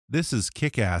This is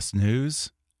Kick-Ass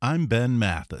News. I'm Ben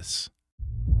Mathis.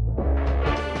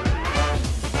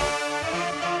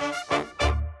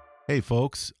 Hey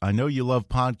folks, I know you love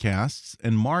podcasts,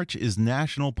 and March is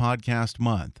National Podcast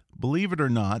Month. Believe it or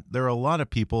not, there are a lot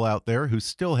of people out there who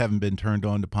still haven't been turned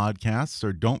on to podcasts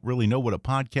or don't really know what a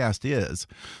podcast is.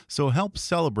 So help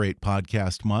celebrate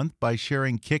Podcast Month by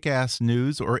sharing Kick-Ass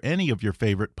News or any of your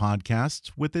favorite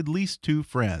podcasts with at least 2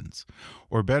 friends.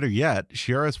 Or better yet,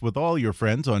 share us with all your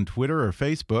friends on Twitter or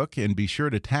Facebook, and be sure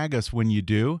to tag us when you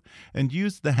do, and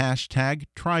use the hashtag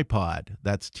Trypod.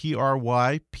 That's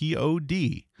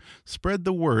TRYPOD. Spread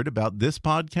the word about this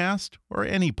podcast or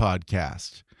any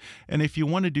podcast. And if you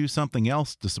want to do something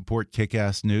else to support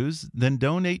Kick-Ass News, then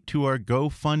donate to our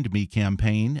GoFundMe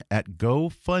campaign at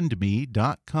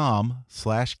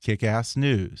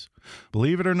gofundme.com/kickassnews.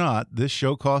 Believe it or not, this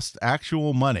show costs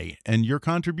actual money, and your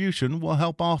contribution will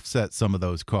help offset some of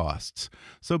those costs.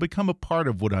 So become a part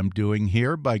of what I'm doing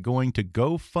here by going to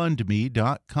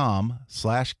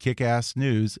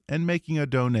gofundme.com/kickassnews and making a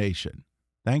donation.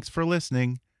 Thanks for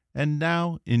listening, and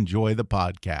now enjoy the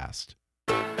podcast.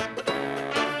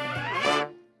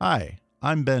 Hi,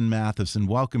 I'm Ben Mathis, and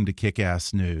welcome to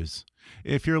Kick-Ass News.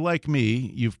 If you're like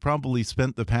me, you've probably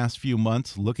spent the past few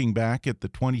months looking back at the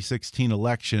 2016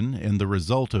 election and the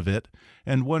result of it,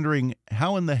 and wondering,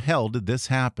 how in the hell did this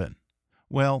happen?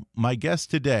 Well, my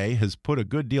guest today has put a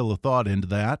good deal of thought into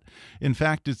that. In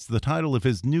fact, it's the title of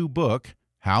his new book,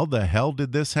 How the Hell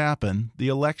Did This Happen? The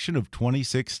Election of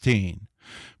 2016.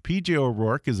 P.J.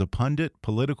 O'Rourke is a pundit,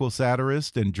 political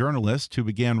satirist, and journalist who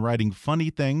began writing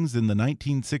funny things in the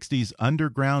 1960s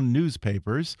underground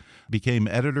newspapers, became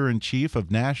editor-in-chief of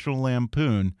National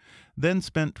Lampoon, then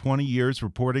spent 20 years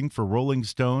reporting for Rolling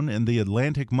Stone and The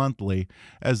Atlantic Monthly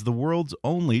as the world's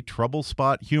only trouble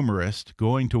spot humorist,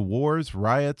 going to wars,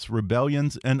 riots,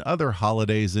 rebellions, and other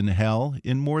holidays in hell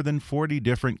in more than 40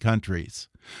 different countries.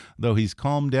 Though he's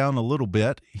calmed down a little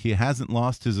bit, he hasn't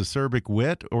lost his acerbic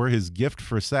wit or his gift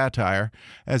for satire.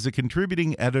 As a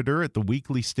contributing editor at the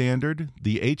Weekly Standard,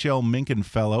 the H.L. Mencken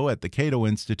Fellow at the Cato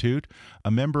Institute,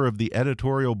 a member of the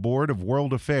editorial board of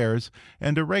World Affairs,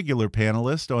 and a regular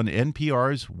panelist on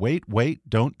NPR's Wait, Wait,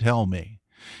 Don't Tell Me.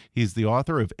 He's the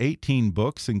author of 18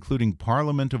 books, including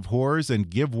Parliament of Horrors and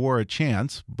Give War a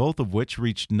Chance, both of which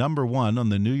reached #1 on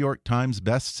the New York Times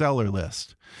bestseller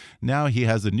list. Now he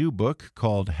has a new book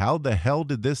called How the Hell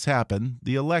Did This Happen?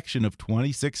 The Election of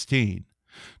 2016.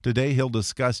 Today he'll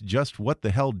discuss just what the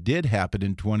hell did happen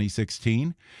in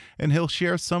 2016, and he'll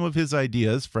share some of his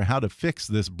ideas for how to fix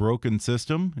this broken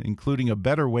system, including a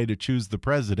better way to choose the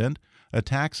president, a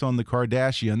tax on the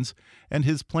Kardashians, and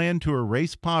his plan to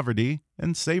erase poverty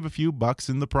and save a few bucks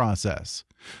in the process.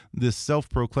 This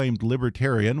self-proclaimed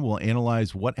libertarian will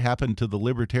analyze what happened to the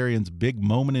libertarians' big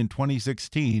moment in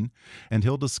 2016, and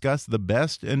he'll discuss the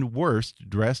best and worst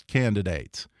dressed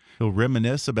candidates. He'll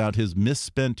reminisce about his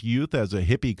misspent youth as a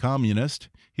hippie communist,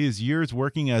 his years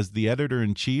working as the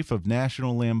editor-in-chief of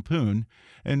National Lampoon,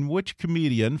 and which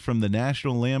comedian from the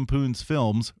National Lampoon's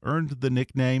films earned the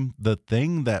nickname The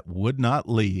Thing That Would Not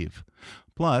Leave.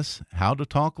 Plus, how to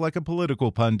talk like a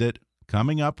political pundit,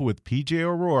 coming up with P.J.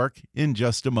 O'Rourke in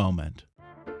just a moment.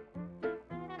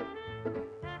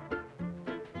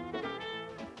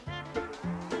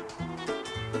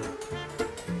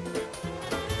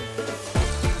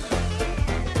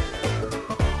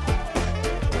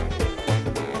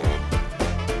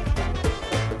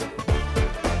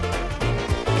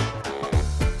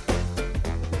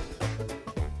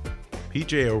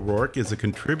 P.J. O'Rourke is a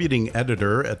contributing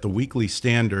editor at the Weekly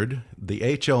Standard, the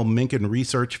H.L. Mencken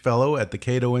Research Fellow at the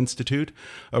Cato Institute,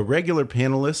 a regular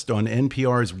panelist on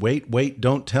NPR's Wait, Wait,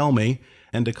 Don't Tell Me,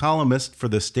 and a columnist for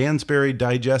the Stansberry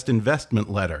Digest Investment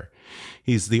Letter.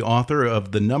 He's the author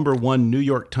of the #1 New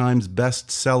York Times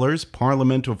bestsellers,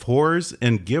 Parliament of Horrors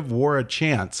and Give War a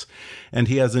Chance. And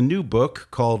he has a new book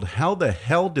called How the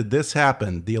Hell Did This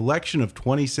Happen? The Election of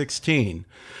 2016.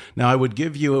 Now, I would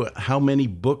give you how many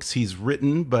books he's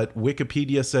written, but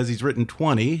Wikipedia says he's written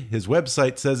 20. His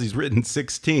website says he's written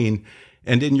 16.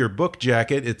 And in your book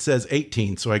jacket, it says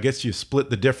 18. So I guess you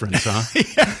split the difference, huh?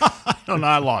 Yeah, I don't know.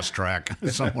 I lost track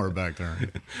somewhere back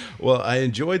there. Well, I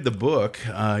enjoyed the book.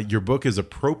 Your book is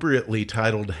appropriately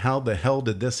titled, How the Hell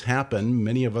Did This Happen?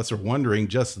 Many of us are wondering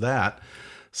just that.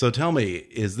 So tell me,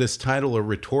 is this title a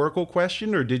rhetorical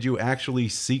question, or did you actually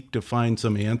seek to find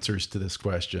some answers to this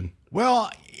question? Well,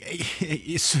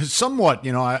 it's somewhat,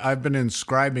 I've been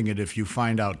inscribing it, if you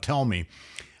find out, tell me.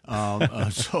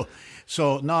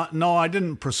 So no, I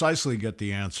didn't precisely get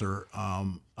the answer,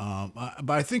 but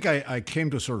I think I came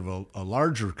to sort of a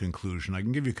larger conclusion. I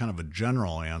can give you kind of a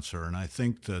general answer, and I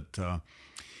think that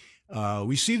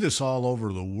we see this all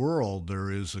over the world.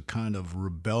 There is a kind of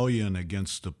rebellion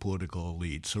against the political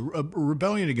elites, a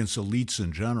rebellion against elites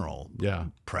in general. Yeah.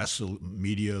 Press,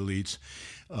 media elites,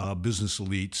 business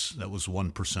elites. That was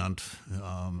 1%.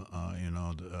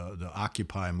 The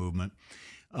Occupy movement,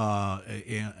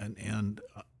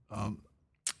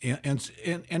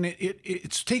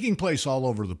 it's taking place all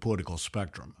over the political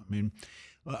spectrum. I mean,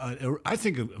 I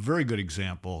think a very good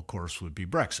example, of course, would be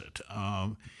Brexit.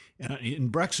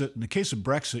 In the case of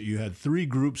Brexit, you had three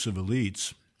groups of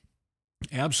elites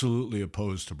absolutely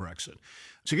opposed to Brexit.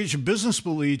 So you get your business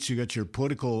elites, you got your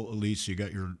political elites, you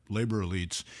got your labor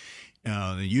elites,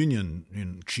 the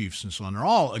union chiefs and so on. They're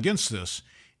all against this.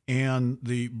 And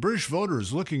the British voter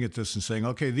is looking at this and saying,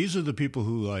 okay, these are the people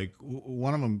who, like,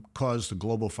 one of them caused the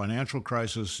global financial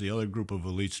crisis. The other group of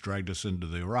elites dragged us into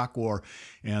the Iraq War.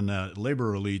 And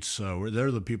labor elites,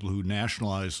 they're the people who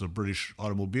nationalized the British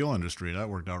automobile industry. That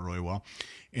worked out really well.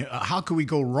 How could we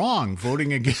go wrong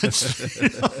voting against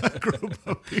a group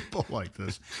of people like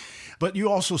this? But you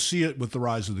also see it with the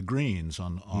rise of the Greens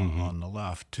on the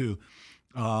left, too.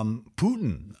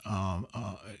 Putin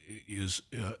is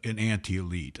an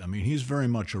anti-elite. I mean, he's very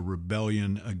much a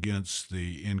rebellion against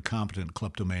the incompetent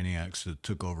kleptomaniacs that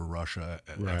took over Russia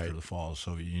after the fall of the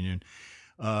Soviet Union.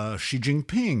 Xi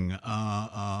Jinping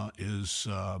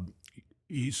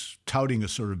he's touting a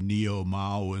sort of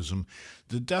neo-Maoism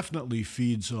that definitely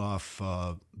feeds off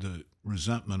the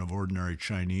resentment of ordinary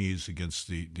Chinese against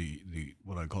the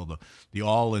what I call the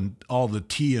all the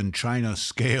tea in China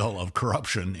scale of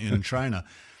corruption in China.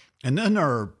 And then there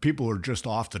are people who are just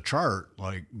off the chart,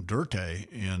 like Duterte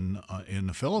in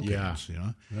the Philippines.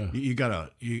 Yeah.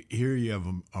 You have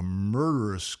a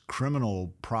murderous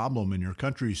criminal problem in your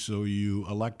country, so you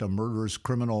elect a murderous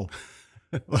criminal.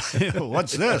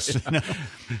 What's this?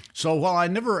 So while I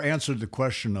never answered the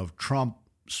question of Trump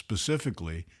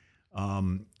specifically,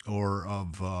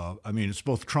 it's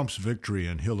both Trump's victory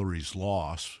and Hillary's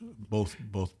loss,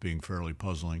 both being fairly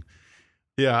puzzling.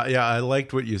 Yeah, I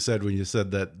liked what you said when you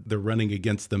said that they're running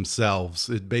against themselves.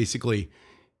 It basically,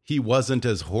 he wasn't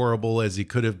as horrible as he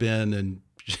could have been, and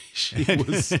she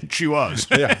was. She was.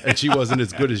 Yeah, and she wasn't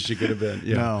as good as she could have been.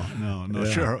 Yeah. No.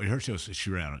 Yeah.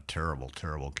 She ran a terrible,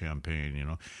 terrible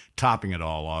campaign, topping it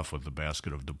all off with the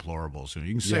basket of deplorables. And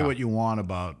you can say what you want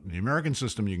about the American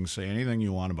system. You can say anything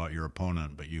you want about your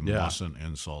opponent, but you mustn't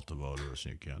insult the voters.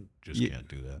 You can't do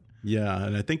that. Yeah,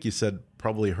 and I think you said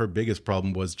probably her biggest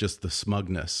problem was just the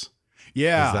smugness.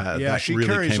 Yeah, she really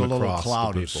carries a little across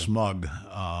cloud of smug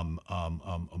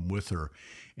with her.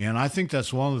 And I think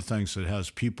that's one of the things that has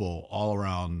people all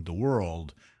around the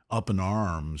world up in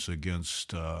arms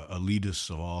against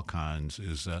elitists of all kinds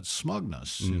is that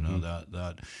smugness,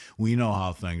 that we know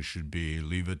how things should be,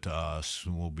 leave it to us,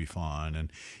 and we'll be fine.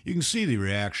 And you can see the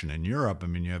reaction in Europe. I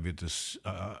mean, you have this,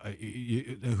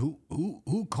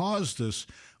 who caused this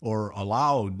or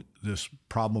allowed this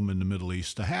problem in the Middle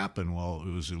East to happen? Well,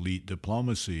 it was elite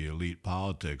diplomacy, elite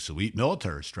politics, elite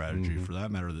military strategy, for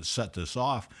that matter, that set this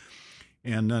off.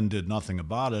 And then did nothing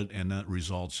about it, and that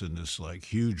results in this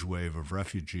huge wave of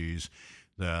refugees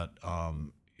that the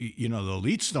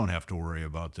elites don't have to worry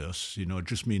about this. It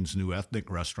just means new ethnic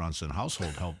restaurants and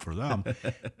household help for them.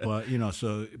 But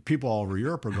so people all over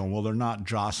Europe are going, well, they're not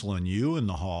jostling you in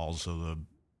the halls of the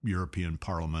European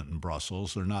Parliament in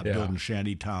Brussels. They're not building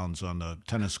shanty towns on the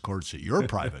tennis courts at your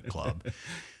private club.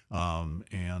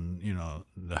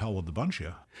 The hell with the bunch of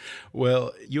you.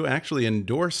 Well, you actually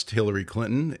endorsed Hillary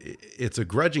Clinton. It's a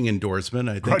grudging endorsement.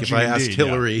 I think if I asked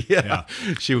Hillary,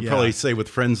 she would probably say, with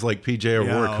friends like P.J.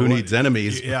 O'Rourke, who needs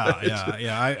enemies?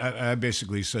 I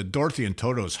basically said Dorothy and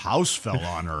Toto's house fell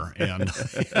on her, and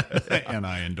and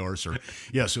I endorse her.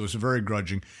 Yes, it was very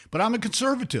grudging, but I'm a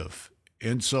conservative.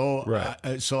 And so,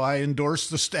 I endorsed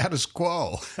the status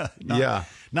quo.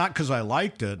 Not because I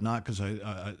liked it, not because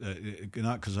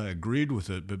I agreed with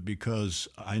it, but because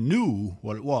I knew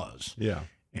what it was. Yeah.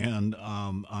 And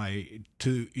I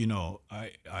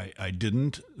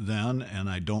didn't then, and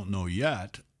I don't know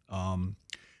yet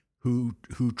who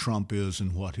Trump is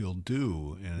and what he'll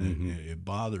do, and it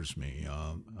bothers me.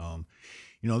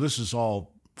 This is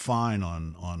all fine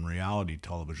on reality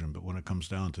television, but when it comes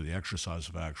down to the exercise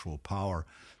of actual power,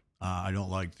 I don't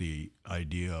like the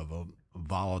idea of a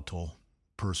volatile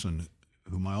person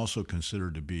whom I also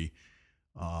consider to be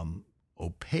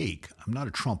opaque. I'm not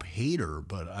a Trump hater,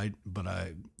 but I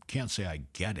can't say I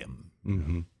get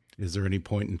him. Is there any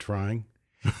point in trying?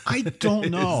 I don't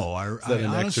know. Is that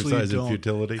an exercise in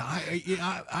futility?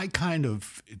 I kind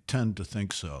of tend to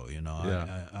think so.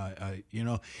 I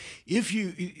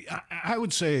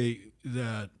would say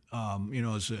that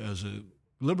as a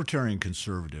libertarian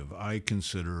conservative, I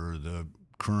consider the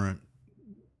current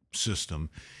system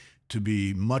to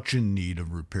be much in need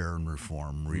of repair and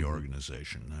reform,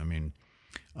 reorganization. I mean,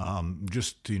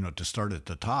 just to start at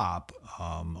the top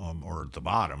or at the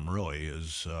bottom, really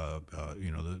is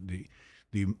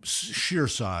the sheer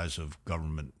size of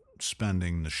government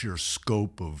spending, the sheer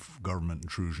scope of government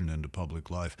intrusion into public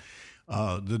life,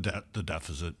 the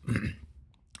deficit.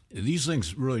 These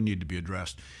things really need to be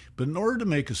addressed. But in order to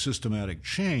make a systematic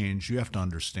change, you have to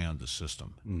understand the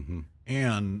system. Mm-hmm.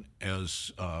 And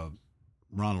as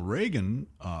Ronald Reagan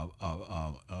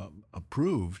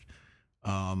approved,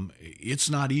 it's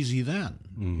not easy then,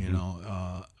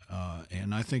 mm-hmm.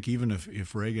 And I think even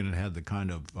if Reagan had had the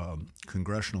kind of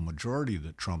congressional majority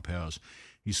that Trump has,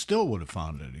 he still would have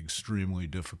found it extremely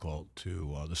difficult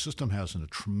to. The system has a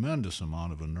tremendous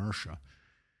amount of inertia,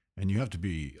 and you have to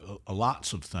be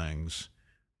lots of things.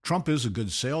 Trump is a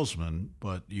good salesman,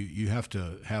 but you have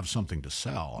to have something to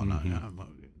sell, and mm-hmm.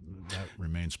 That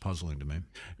remains puzzling to me.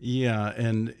 Yeah,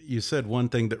 and you said one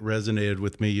thing that resonated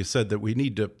with me. You said that we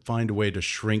need to find a way to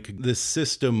shrink this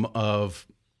system of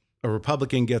a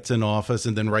Republican gets in office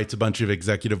and then writes a bunch of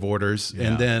executive orders,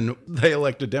 and then they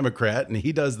elect a Democrat, and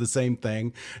he does the same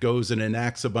thing, goes and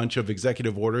enacts a bunch of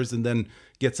executive orders, and then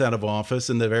gets out of office,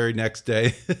 and the very next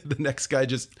day, the next guy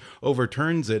just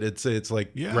overturns it. It's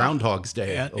like Groundhog's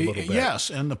Day a little bit. Yes,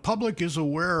 and the public is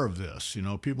aware of this.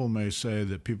 People may say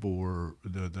that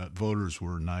that voters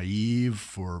were naive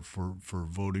for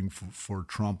voting for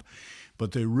Trump,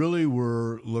 but they really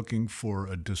were looking for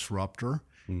a disruptor.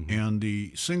 Mm-hmm. And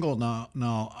the single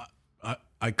now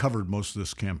I covered most of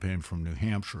this campaign from New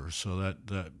Hampshire, so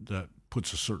that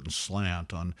puts a certain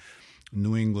slant on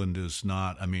New England. Is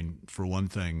not. I mean, for one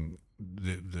thing,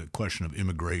 the question of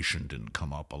immigration didn't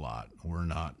come up a lot. We're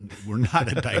not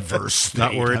a diverse state.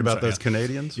 Not worried about those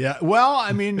Canadians? Yeah. Well,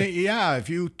 I mean, yeah. If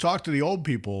you talk to the old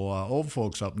people, old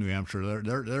folks up in New Hampshire,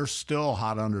 they're still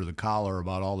hot under the collar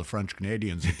about all the French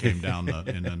Canadians that came down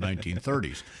in the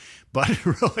 1930s. But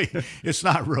really, it's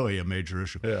not really a major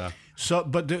issue. Yeah. So,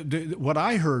 but what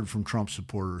I heard from Trump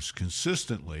supporters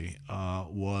consistently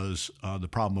was the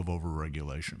problem of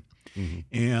overregulation. Mm-hmm.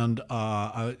 And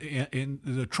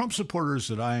the Trump supporters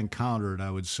that I encountered,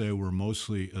 I would say, were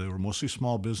mostly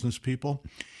small business people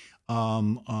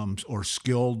or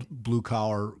skilled blue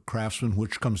collar craftsmen,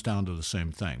 which comes down to the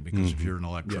same thing. Because mm-hmm. if you're an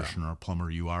electrician or a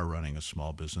plumber, you are running a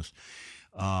small business.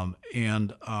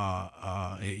 And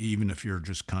even if you're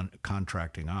just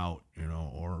contracting out,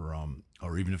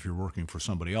 or even if you're working for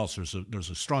somebody else, there's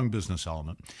a strong business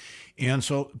element. And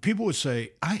so people would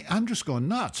say, I'm just going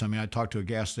nuts. I mean, I talked to a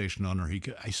gas station owner.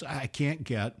 I can't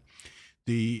get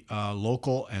the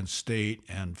local and state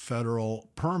and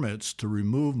federal permits to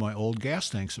remove my old gas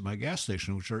tanks at my gas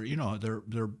station, which are,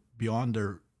 they're beyond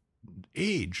their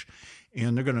age.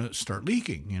 And they're going to start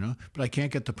leaking, But I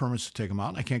can't get the permits to take them out.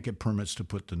 And I can't get permits to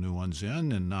put the new ones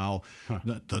in. And now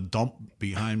the dump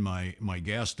behind my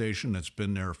gas station that's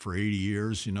been there for 80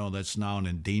 years, that's now an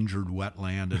endangered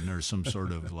wetland. And there's some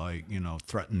sort of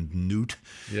threatened newt,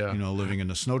 living in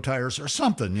the snow tires or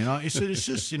something, It's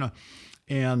just,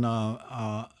 And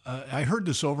I heard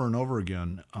this over and over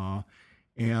again.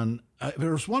 And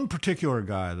there was one particular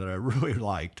guy that I really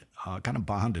liked, kind of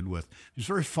bonded with. He was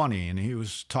very funny, and he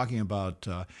was talking about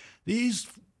these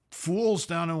fools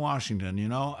down in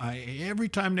Washington. Every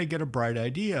time they get a bright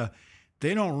idea,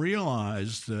 they don't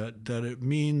realize that it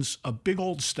means a big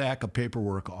old stack of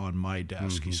paperwork on my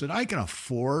desk. Mm-hmm. He said, I can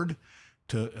afford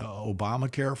to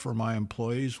Obamacare for my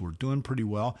employees. We're doing pretty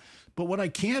well. But what I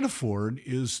can't afford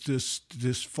is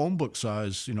this phone book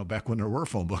size, back when there were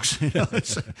phone books,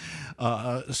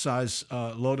 size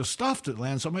load of stuff that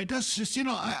lands on my desk. It's just,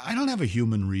 I don't have a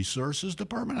human resources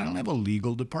department. I don't have a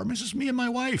legal department. It's just me and my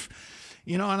wife,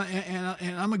 and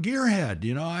I'm a gearhead,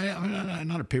 I'm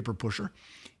not a paper pusher.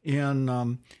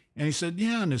 And he said,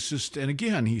 yeah, and it's just, and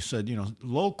again, he said,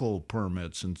 local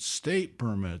permits and state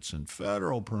permits and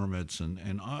federal permits.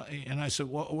 And I said,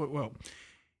 well,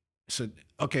 I said,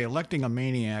 okay, electing a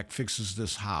maniac fixes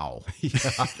this how?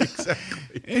 Yeah,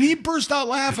 exactly. And he burst out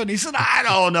laughing. He said, I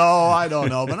don't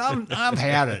know, but I've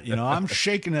had it, I'm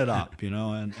shaking it up,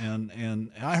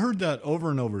 and I heard that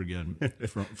over and over again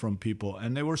from people,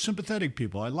 and they were sympathetic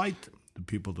people. I liked the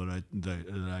people that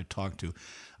I talked to.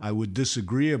 I would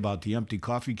disagree about the empty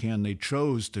coffee can they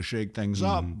chose to shake things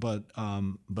up, but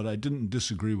I didn't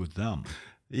disagree with them.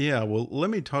 Yeah, well, let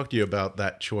me talk to you about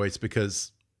that choice,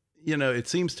 because it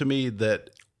seems to me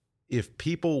that if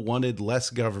people wanted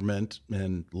less government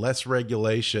and less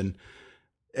regulation,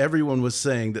 everyone was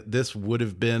saying that this would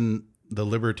have been the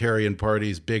Libertarian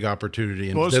Party's big opportunity,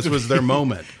 and this was their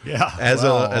moment. Yeah, as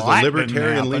a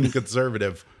libertarian-leaning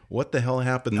conservative, what the hell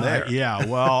happened there?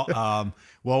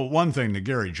 Well, one thing, the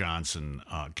Gary Johnson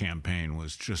campaign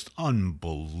was just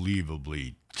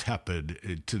unbelievably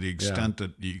tepid to the extent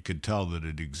that you could tell that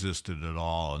it existed at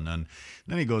all. And then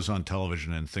he goes on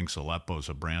television and thinks Aleppo's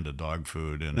a brand of dog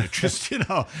food, and it just,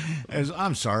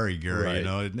 I'm sorry, Gary,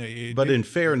 right. But in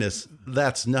fairness,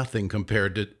 that's nothing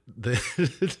compared to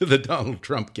the Donald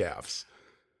Trump gaffes.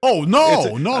 Oh,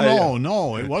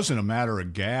 no. It wasn't a matter of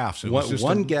gaffes. It was just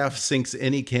one gaffe sinks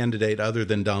any candidate other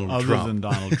than Donald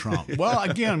Trump. Well,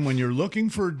 again, when you're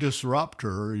looking for a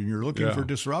disruptor and you're looking for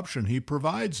disruption, he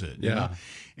provides it. You know?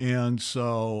 And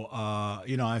so,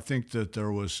 I think that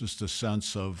there was just a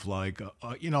sense of like,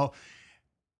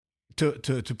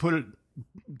 to put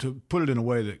it in a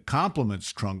way that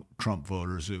compliments Trump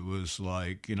voters, it was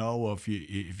like, well, if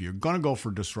you're going to go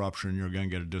for disruption, you're going to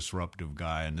get a disruptive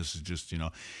guy, and this is just,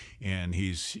 and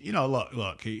he's,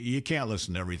 look, you can't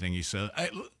listen to everything he says.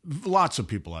 Lots of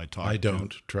people I talk to. I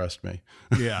don't, trust me.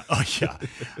 Yeah,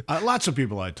 lots of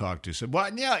people I talk to said,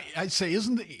 well, yeah, I'd say,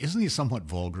 isn't he a somewhat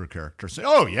vulgar character? Say,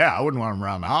 oh yeah, I wouldn't want him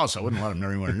around the house. I wouldn't let him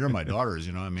anywhere near my daughters.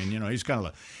 He's kind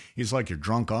of he's like your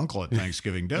drunk uncle at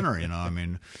Thanksgiving dinner.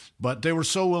 But they were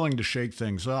so willing to shake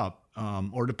things up.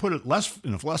 Or to put it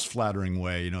in a less flattering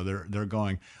way, they're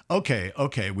going,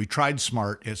 okay, we tried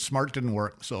smart. Smart didn't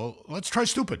work, so let's try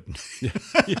stupid. Go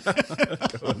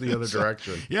the other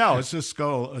direction. Yeah, let's do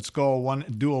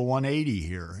a 180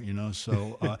 here.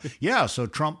 So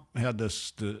Trump had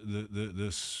this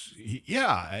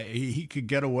he could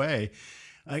get away.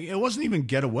 It wasn't even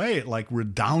get away. It like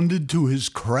redounded to his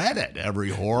credit, every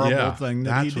horrible thing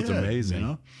that he did. That's what's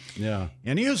amazing. Yeah.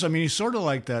 And he's sort of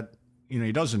like that.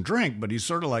 He doesn't drink, but he's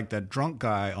sort of like that drunk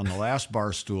guy on the last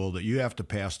bar stool that you have to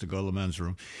pass to go to the men's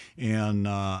room.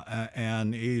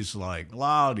 And he's like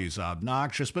loud, he's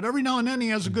obnoxious, but every now and then he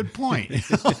has a good point.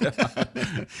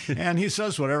 And he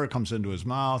says whatever comes into his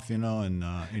mouth, and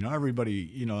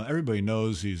everybody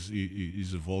knows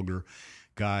he's a vulgar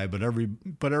guy, but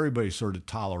everybody sort of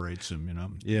tolerates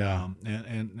him, Yeah.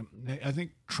 And I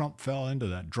think Trump fell into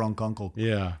that drunk uncle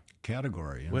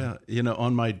category. Well,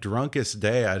 on my drunkest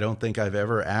day, I don't think I've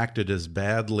ever acted as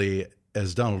badly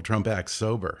as Donald Trump acts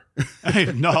sober.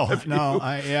 No.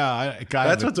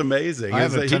 That's what's amazing.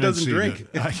 He doesn't drink.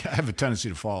 I have a tendency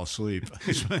to fall asleep.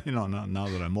 Now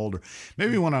that I'm older.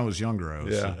 Maybe when I was younger, I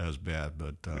was as bad.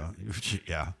 But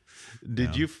yeah.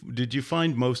 Did you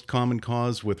find most common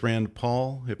cause with Rand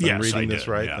Paul? If I'm reading this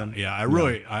right, then?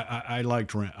 I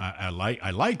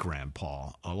like Rand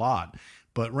Paul a lot.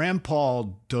 But Rand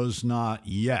Paul does not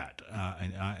yet,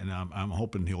 and I'm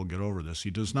hoping he'll get over this. He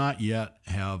does not yet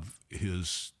have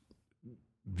his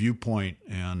viewpoint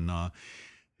and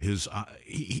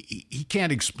he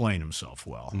can't explain himself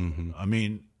well. Mm-hmm. I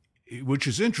mean, which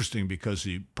is interesting because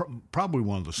he probably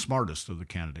one of the smartest of the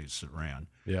candidates that ran.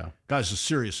 Yeah, guy's a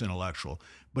serious intellectual,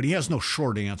 but he has no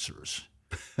short answers.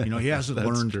 He hasn't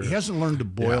learned. True. He hasn't learned to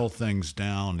boil things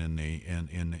down in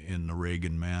the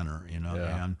Reagan manner.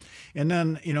 And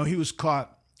then he was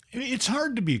caught. It's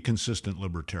hard to be a consistent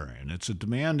libertarian. It's a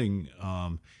demanding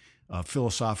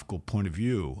philosophical point of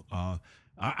view.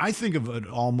 I think of it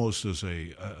almost as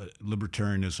a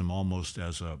libertarianism, almost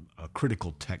as a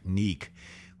critical technique,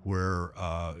 where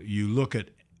you look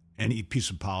at any piece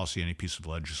of policy, any piece of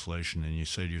legislation, and you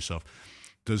say to yourself,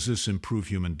 does this improve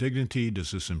human dignity?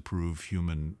 Does this improve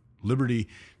human liberty?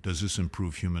 Does this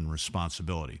improve human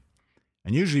responsibility?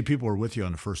 And usually people are with you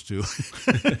on the first two.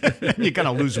 And you kind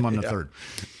of lose them on the third.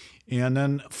 And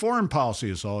then foreign policy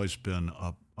has always been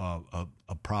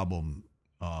a problem,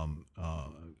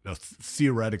 a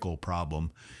theoretical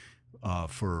problem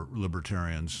for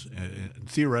libertarians.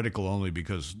 Theoretical only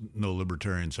because no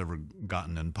libertarian's ever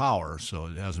gotten in power, so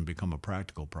it hasn't become a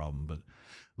practical problem. But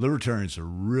libertarians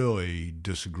really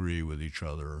disagree with each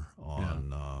other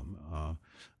on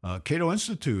Cato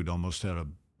Institute almost had a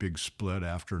big split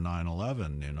after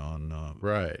 9/11,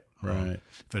 right.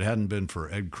 If it hadn't been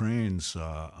for Ed Crane's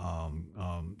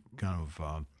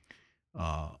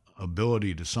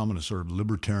ability to summon a sort of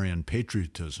libertarian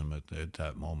patriotism at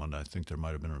that moment, I think there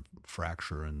might have been a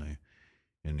fracture in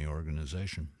the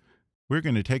organization. We're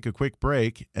going to take a quick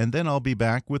break, and then I'll be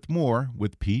back with more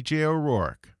with P.J.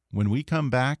 O'Rourke when we come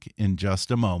back in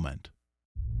just a moment.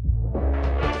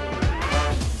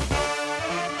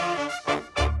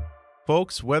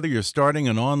 Folks, whether you're starting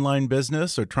an online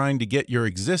business or trying to get your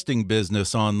existing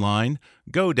business online,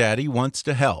 GoDaddy wants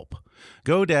to help.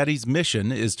 GoDaddy's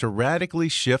mission is to radically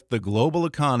shift the global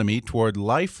economy toward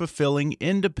life-fulfilling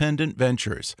independent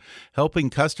ventures, helping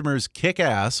customers kick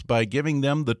ass by giving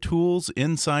them the tools,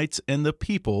 insights, and the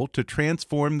people to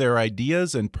transform their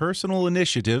ideas and personal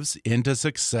initiatives into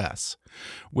success.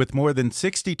 With more than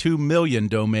 62 million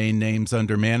domain names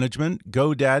under management,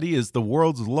 GoDaddy is the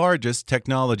world's largest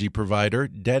technology provider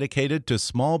dedicated to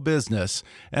small business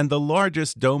and the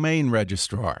largest domain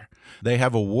registrar. They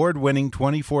have award-winning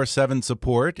 24/7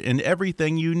 support and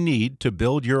everything you need to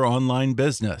build your online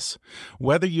business.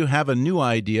 Whether you have a new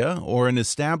idea or an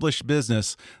established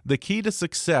business, the key to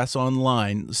success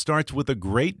online starts with a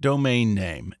great domain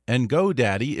name, and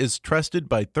GoDaddy is trusted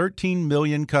by 13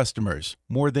 million customers,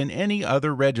 more than any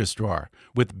other registrar,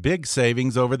 with big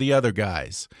savings over the other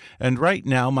guys. And right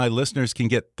now, my listeners can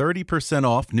get 30%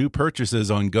 off new purchases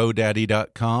on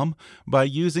GoDaddy.com by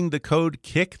using the code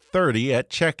KICK30 at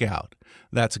checkout.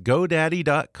 That's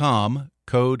GoDaddy.com,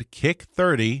 code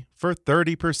KICK30 for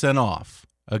 30% off.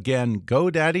 Again,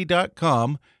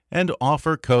 GoDaddy.com and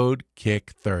offer code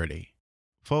KICK30.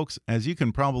 Folks, as you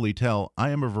can probably tell,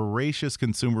 I am a voracious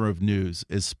consumer of news,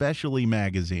 especially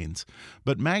magazines.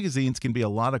 But magazines can be a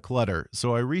lot of clutter,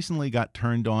 so I recently got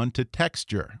turned on to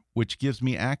Texture, which gives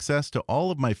me access to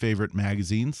all of my favorite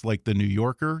magazines like The New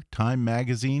Yorker, Time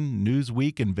Magazine,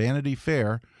 Newsweek, and Vanity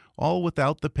Fair, all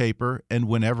without the paper and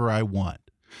whenever I want.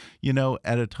 You know,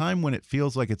 at a time when it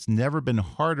feels like it's never been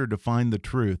harder to find the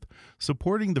truth,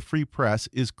 supporting the free press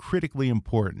is critically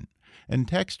important. And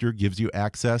Texture gives you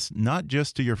access not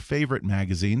just to your favorite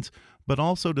magazines, but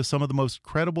also to some of the most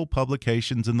credible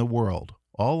publications in the world,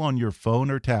 all on your phone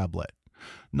or tablet.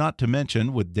 Not to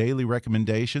mention, with daily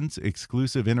recommendations,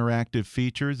 exclusive interactive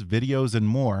features, videos, and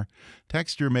more,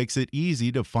 Texture makes it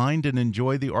easy to find and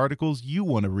enjoy the articles you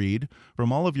want to read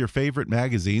from all of your favorite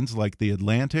magazines like The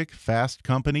Atlantic, Fast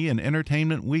Company, and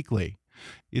Entertainment Weekly.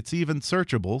 It's even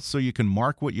searchable, so you can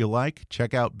mark what you like,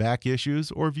 check out back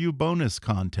issues, or view bonus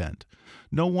content.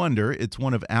 No wonder it's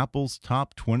one of Apple's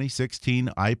top 2016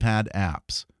 iPad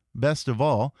apps. Best of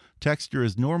all, Texture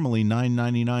is normally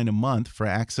 $9.99 a month for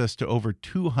access to over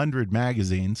 200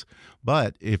 magazines,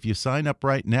 but if you sign up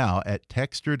right now at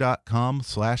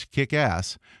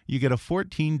texture.com/kickass, you get a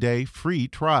 14-day free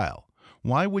trial.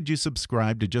 Why would you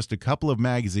subscribe to just a couple of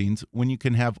magazines when you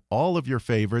can have all of your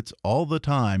favorites all the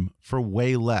time for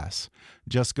way less?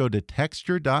 Just go to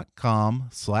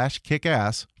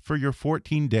texture.com/kickass for your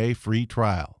 14-day free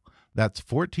trial. That's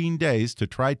 14 days to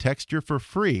try Texture for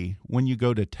free when you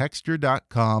go to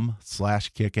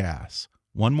texture.com/kickass.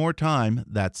 One more time,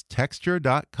 that's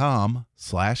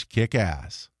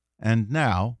texture.com/kickass. And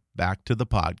now, back to the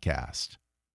podcast.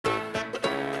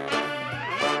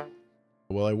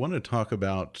 Well, I want to talk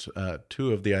about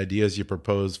two of the ideas you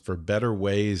propose for better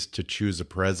ways to choose a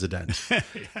president.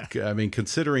 Yeah. I mean,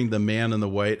 considering the man in the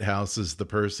White House is the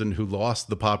person who lost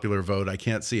the popular vote, I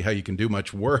can't see how you can do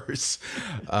much worse.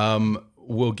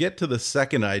 We'll get to the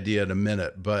second idea in a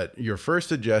minute, but your first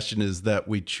suggestion is that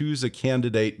we choose a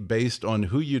candidate based on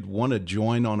who you'd want to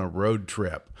join on a road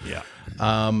trip. Yeah.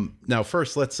 Now,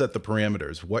 first, let's set the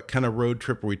parameters. What kind of road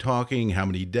trip are we talking? How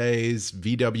many days?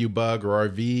 VW Bug or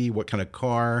RV? What kind of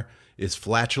car? Is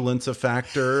flatulence a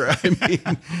factor? I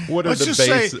mean, what are the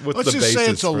basis? Let's just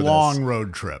say it's a long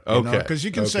road trip. Okay. Because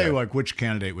you can say, like, which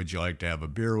candidate would you like to have a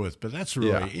beer with? But that's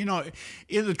really,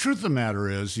 the truth of the matter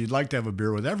is you'd like to have a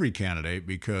beer with every candidate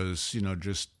because,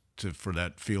 just for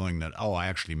that feeling that, I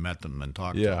actually met them and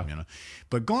talked to them,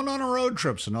 But going on a road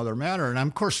trip's another matter. And,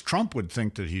 of course, Trump would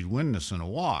think that he'd win this in a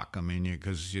walk. I mean,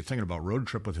 because you're thinking about road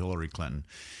trip with Hillary Clinton.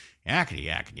 Yakety,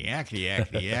 yakety, yakety,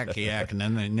 yakety, yakety, yak, and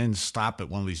then stop at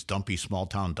one of these dumpy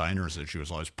small-town diners that she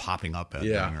was always popping up at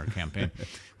during her campaign.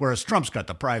 Whereas Trump's got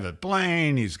the private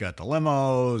plane, he's got the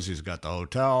limos, he's got the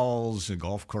hotels, the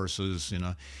golf courses,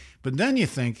 But then you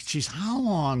think, geez, how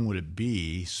long would it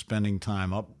be spending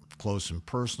time up close and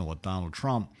personal with Donald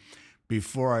Trump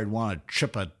before I'd want to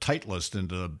chip a Titleist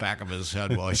into the back of his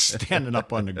head while he's standing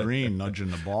up on the green,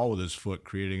 nudging the ball with his foot,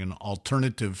 creating an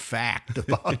alternative fact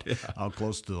about how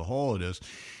close to the hole it is.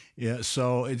 Yeah,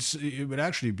 so it would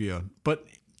actually be but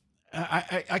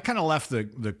I kind of left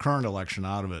the current election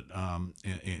out of it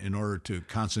in order to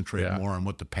concentrate more on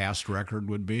what the past record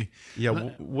would be. Yeah,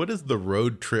 what is the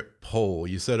road trip poll?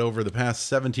 You said over the past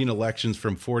 17 elections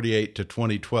from 48 to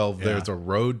 2012, there's a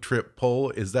road trip poll.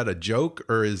 Is that a joke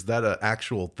or is that an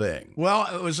actual thing? Well,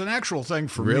 it was an actual thing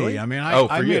for me. I mean,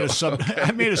 I made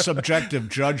I made a subjective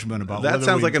judgment about that.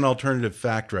 Sounds like an alternative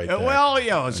fact right there. Well,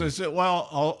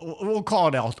 we'll call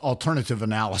it alternative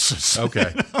analysis.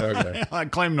 Okay. I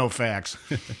claim no facts.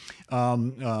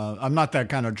 I'm not that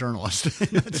kind of journalist.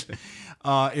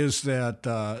 is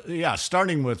that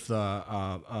starting with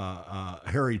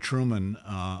Harry Truman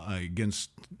against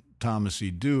Thomas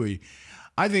E. Dewey,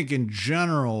 I think in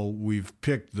general we've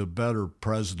picked the better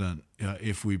president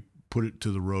if we put it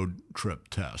to the road trip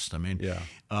test. I mean,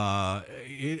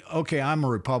 okay, I'm a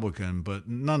Republican, but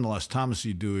nonetheless, Thomas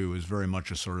E. Dewey was very much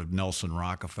a sort of Nelson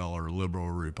Rockefeller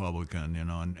liberal Republican,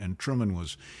 and Truman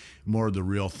was more the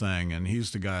real thing, and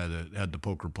he's the guy that had the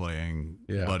poker playing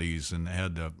buddies and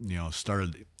had to,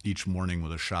 started each morning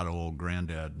with a shot of old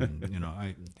granddad. And,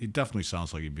 he definitely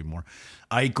sounds like he'd be more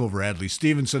Ike over Adlai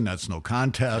Stevenson. That's no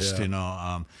contest,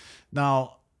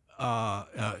 Now,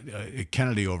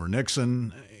 Kennedy over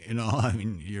Nixon, I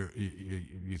mean,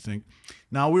 you think.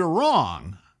 Now, we're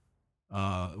wrong.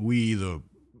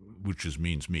 Which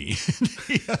means me,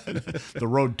 the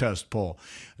road test poll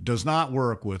does not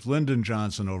work with Lyndon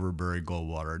Johnson over Barry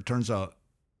Goldwater. It turns out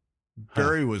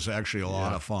Barry was actually a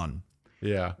lot of fun.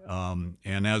 Yeah.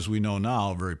 And as we know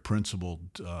now, a very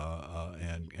principled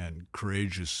and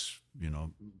courageous,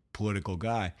 political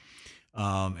guy.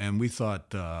 And we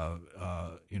thought, that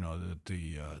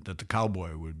the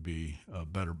cowboy would be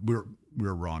better.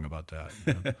 We're wrong about that.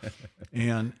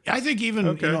 And I think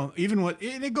even even what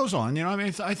and it goes on.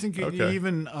 I think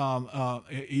even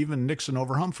Nixon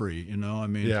over Humphrey.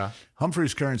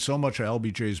 Humphrey's carrying so much of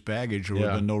LBJ's baggage, there would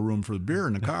have been no room for the beer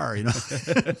in the car.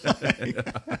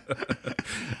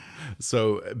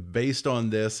 So based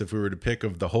on this, if we were to pick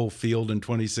of the whole field in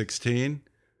 2016.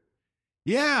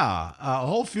 Yeah,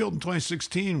 whole field in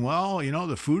 2016. Well,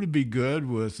 the food would be good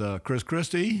with Chris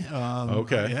Christie. It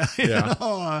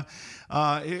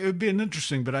would be an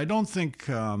interesting, but I don't think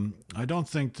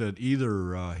that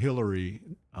either Hillary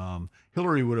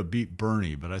would have beat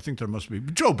Bernie, but I think there must be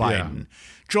Joe Biden. Yeah.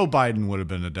 Joe Biden would have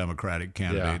been a Democratic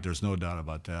candidate. Yeah. There's no doubt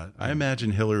about that. I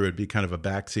imagine Hillary would be kind of a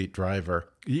backseat driver.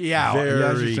 Yeah,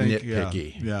 very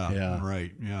nitpicky. Yeah,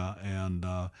 right. Yeah, and.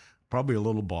 Probably a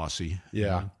little bossy.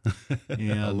 Yeah.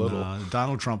 And a little.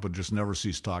 Donald Trump would just never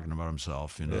cease talking about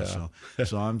himself,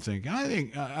 So I'm thinking,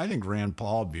 I think Rand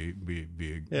Paul would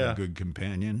be a good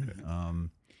companion.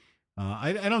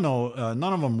 I don't know.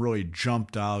 None of them really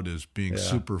jumped out as being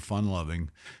super fun loving.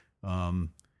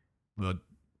 But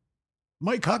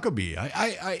Mike Huckabee,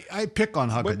 I pick on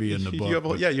Huckabee in the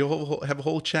book. You'll have a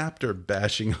whole chapter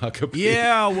bashing Huckabee.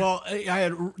 Yeah, well, I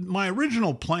had my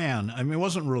original plan. I mean, it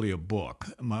wasn't really a book.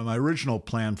 My original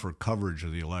plan for coverage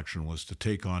of the election was to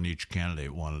take on each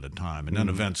candidate one at a time, and then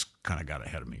events kind of got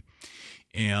ahead of me.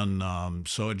 And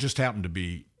so it just happened to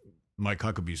be Mike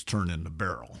Huckabee's turn in the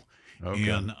barrel. Okay.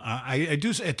 And I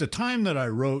do, at the time that I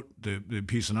wrote the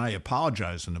piece, and I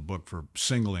apologize in the book for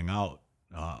singling out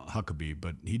Huckabee,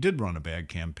 but he did run a bad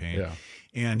campaign,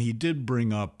 and he did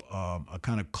bring up a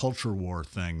kind of culture war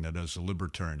thing that, as a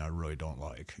libertarian, I really don't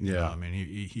like. I mean,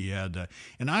 he had that,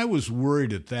 and I was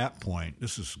worried at that point.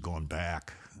 This is going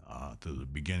back to the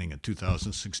beginning of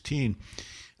 2016.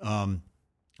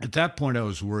 At that point, I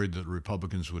was worried that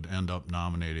Republicans would end up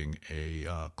nominating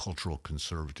a cultural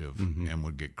conservative and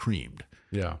would get creamed.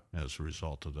 As a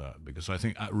result of that, because I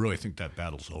really think that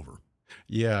battle's over.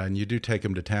 Yeah, and you do take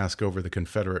him to task over the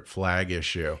Confederate flag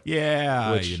issue.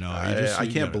 Yeah, which, I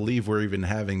can't believe we're even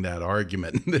having that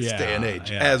argument in this day and age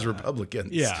as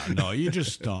Republicans. Yeah, no, you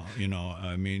just don't.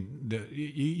 I mean,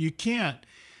 you can't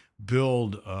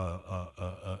build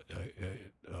a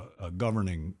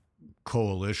governing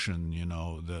coalition,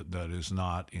 that is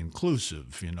not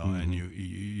inclusive, and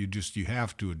you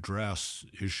have to address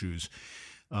issues.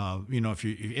 If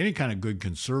any kind of good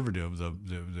conservative,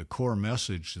 the core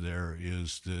message there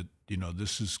is that,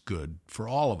 this is good for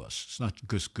all of us. It's not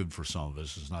just good for some of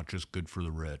us. It's not just good for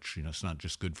the rich. It's not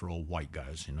just good for old white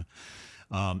guys,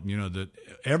 that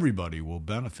everybody will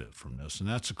benefit from this. And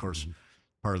that's, of course,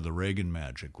 part of the Reagan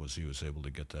magic was he was able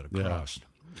to get that across.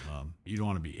 You don't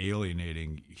want to be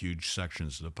alienating huge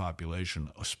sections of the population,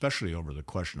 especially over the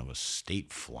question of a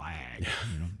state flag.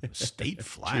 A state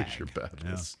flag. Choose your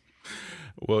battles.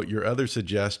 Well, your other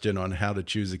suggestion on how to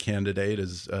choose a candidate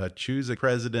is choose a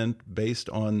president based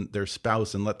on their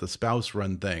spouse and let the spouse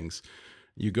run things.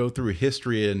 You go through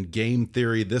history and game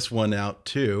theory this one out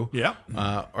too. Yeah.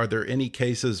 Are there any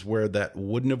cases where that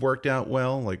wouldn't have worked out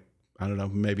well? Like, I don't know,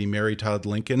 maybe Mary Todd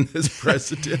Lincoln as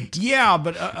president? Yeah,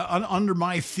 but under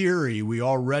my theory, we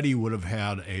already would have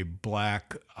had a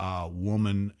black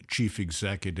woman chief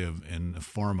executive in the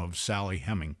form of Sally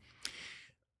Heming.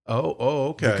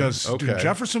 Okay. Because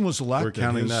Jefferson was elected. We're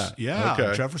counting that. Yeah,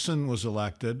 okay. Jefferson was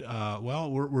elected.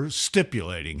 We're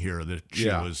stipulating here that she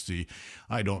was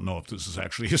I don't know if this is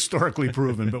actually historically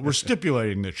proven, but we're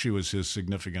stipulating that she was his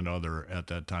significant other at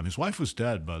that time. His wife was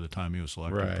dead by the time he was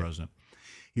elected president.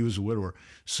 He was a widower.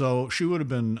 So she would have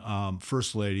been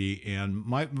first lady, and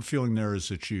my feeling there is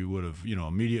that she would have,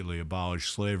 immediately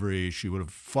abolished slavery. She would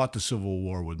have fought the Civil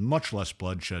War with much less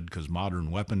bloodshed because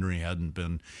modern weaponry hadn't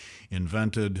been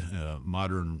invented.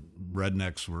 Modern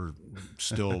rednecks were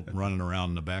still running around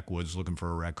in the backwoods looking for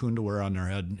a raccoon to wear on their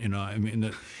head.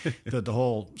 That the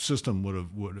whole system would have.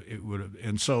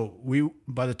 And so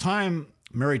by the time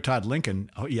Mary Todd Lincoln,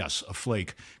 yes, a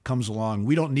flake, comes along,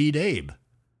 we don't need Abe.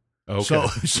 Okay.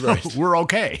 So right. we're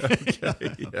okay.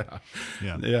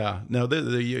 Yeah. Now,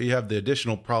 you have the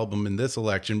additional problem in this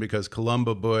election because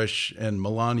Columba Bush and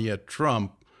Melania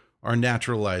Trump are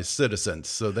naturalized citizens,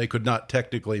 so they could not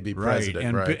technically be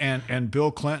president. Right. Right. And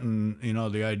Bill Clinton,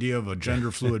 the idea of a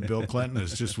gender fluid Bill Clinton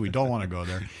is just, we don't want to go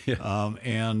there. Yeah.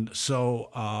 And so,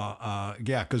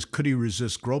 because could he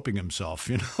resist groping himself,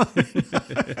 and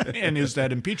is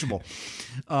that impeachable?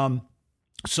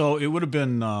 So it would have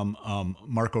been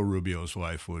Marco Rubio's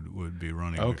wife would be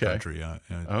running the country.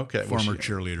 Okay, former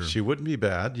cheerleader. She wouldn't be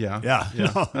bad. Yeah.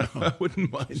 No. I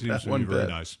wouldn't mind Seems that one very bit.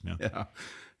 nice.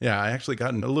 Yeah. I actually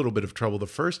got in a little bit of trouble the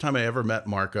first time I ever met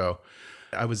Marco.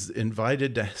 I was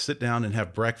invited to sit down and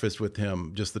have breakfast with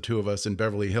him, just the two of us in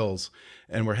Beverly Hills,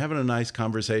 and we're having a nice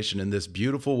conversation. And this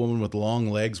beautiful woman with long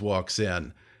legs walks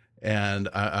in. And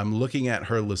I'm looking at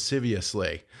her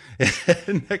lasciviously.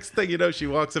 And next thing you know, she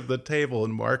walks up to the table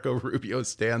and Marco Rubio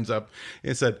stands up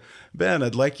and said, "Ben,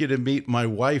 I'd like you to meet my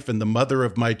wife and the mother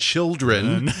of my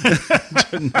children,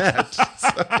 Jeanette."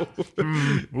 So,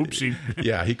 oopsie.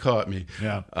 Yeah, he caught me.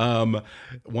 Yeah.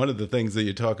 One of the things that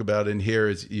you talk about in here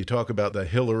is you talk about the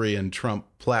Hillary and Trump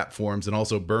platforms and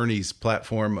also Bernie's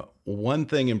platform. One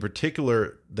thing in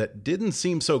particular that didn't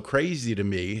seem so crazy to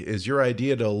me is your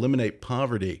idea to eliminate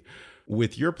poverty.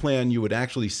 With your plan, you would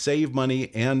actually save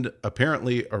money and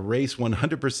apparently erase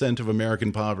 100% of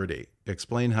American poverty.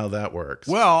 Explain how that works.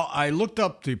 Well, I looked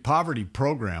up the poverty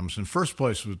programs. In first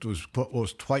place,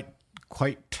 was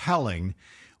quite telling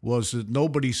was that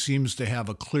nobody seems to have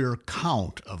a clear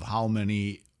count of how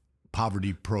many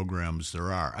poverty programs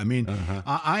there are. I mean,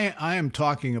 I am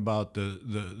talking about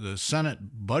the Senate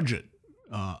budget.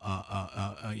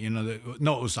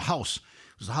 No, it was the House.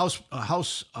 It was the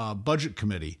House Budget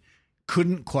Committee.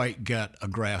 Couldn't quite get a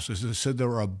grasp. As I said, there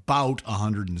were about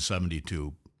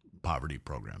 172 poverty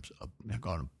programs.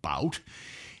 About.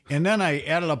 And then I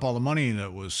added up all the money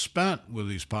that was spent with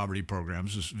these poverty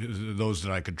programs, those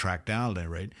that I could track down at any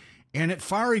rate, and it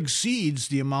far exceeds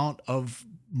the amount of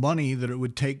money that it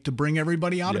would take to bring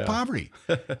everybody out of poverty.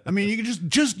 I mean, you can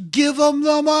just give them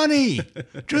the money.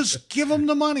 Just give them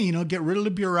the money, get rid of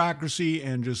the bureaucracy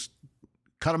and just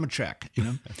cut them a check,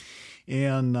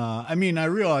 And I mean, I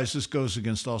realize this goes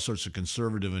against all sorts of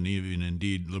conservative and even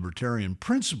indeed libertarian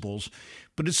principles,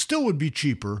 but it still would be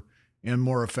cheaper and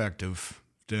more effective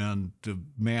than the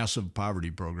massive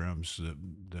poverty programs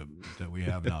that we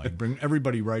have now. You bring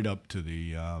everybody right up to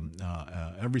the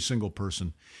every single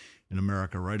person in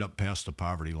America right up past the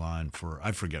poverty line for,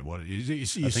 I forget what it is.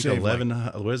 I think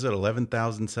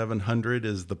 11,700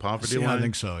 is the poverty line? I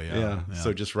think so, yeah.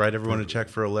 So just write everyone a check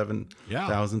for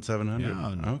 11,700.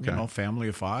 Yeah, okay. Family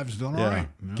of five is doing all right.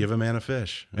 Yeah. Give a man a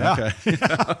fish. Yeah. Okay.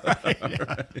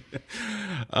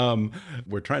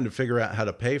 We're trying to figure out how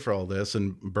to pay for all this,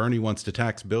 and Bernie wants to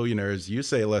tax billionaires. You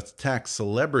say let's tax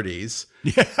celebrities.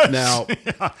 Yes. Now,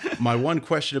 my one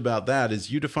question about that is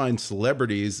you define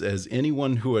celebrities as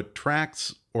anyone who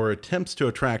attracts or attempts to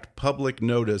attract public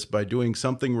notice by doing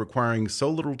something requiring so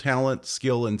little talent,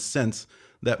 skill, and sense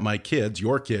that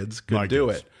your kids, could do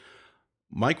it.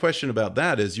 My question about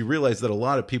that is you realize that a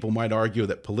lot of people might argue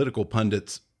that political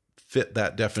pundits fit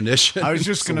that definition. I was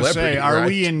just going to say, are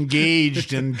we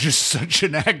engaged in just such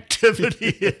an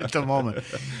activity at the moment?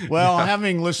 Well,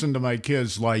 having listened to my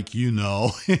kids, and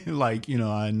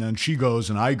then she goes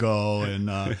and I go, and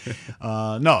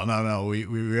no,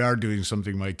 we are doing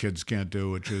something my kids can't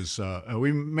do, which is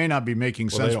we may not be making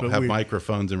sense. They don't have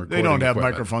microphones and recording They don't have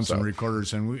equipment, microphones and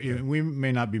recorders, and we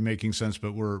may not be making sense,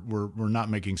 but we're not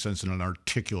making sense in an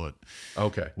articulate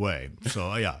way. So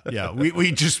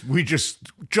we just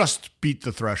beat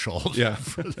the threshold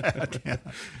for that. Yeah.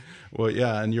 Well,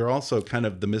 yeah, and you're also kind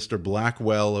of the Mr.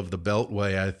 Blackwell of the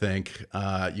Beltway, I think.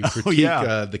 You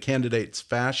critique the candidate's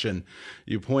fashion.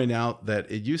 You point out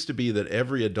that it used to be that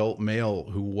every adult male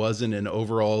who wasn't in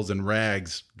overalls and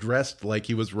rags dressed like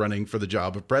he was running for the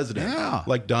job of president,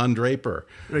 like Don Draper.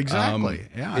 Exactly.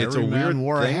 It's a weird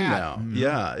thing now. Mm-hmm.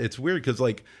 Yeah, it's weird because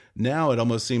now it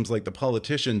almost seems like the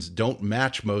politicians don't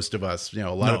match most of us. A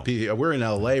lot of people. We're in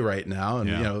LA right now, and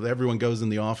everyone goes in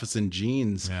the office in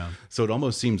jeans. Yeah. So it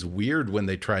almost seems weird when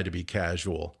they try to be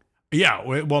casual. Yeah,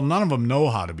 well, none of them know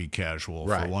how to be casual,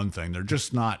 Right. for one thing. They're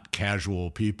just not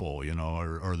casual people,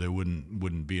 or they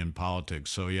wouldn't be in politics.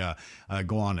 So yeah, I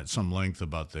go on at some length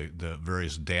about the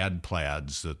various dad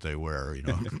plaids that they wear,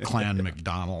 Clan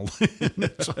McDonald,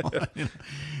 and so on,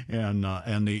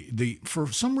 and the for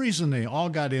some reason they all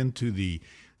got into the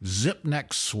zip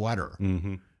neck sweater.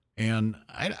 Mm-hmm. And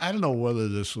I don't know whether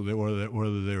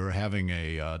whether they were having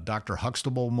a Dr.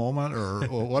 Huxtable moment or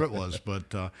what it was,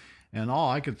 but. And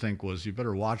all I could think was, you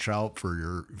better watch out for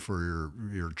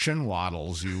your chin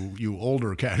waddles, you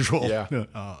older casual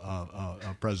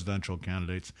presidential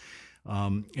candidates.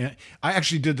 And I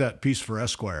actually did that piece for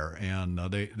Esquire, and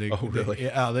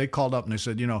they called up and they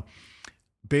said,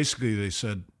 basically they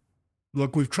said,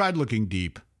 look, we've tried looking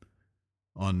deep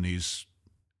on these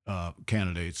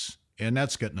candidates, and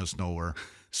that's getting us nowhere.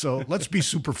 So let's be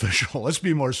superficial. Let's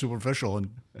be more superficial. And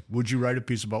would you write a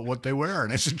piece about what they wear?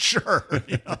 And I said, sure.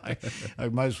 I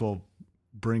might as well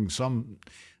bring some,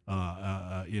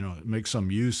 make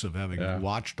some use of having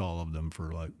watched all of them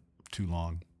for like too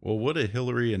long. Well, what did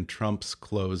Hillary and Trump's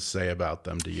clothes say about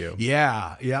them to you?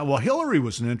 Yeah. Well, Hillary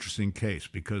was an interesting case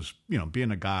because,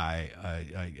 being a guy,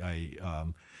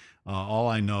 all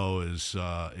I know is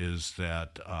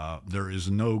that there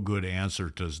is no good answer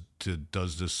to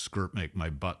does this skirt make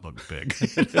my butt look big?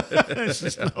 It's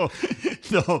just,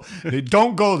 no,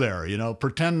 don't go there.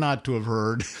 Pretend not to have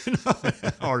heard,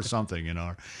 or something,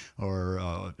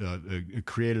 or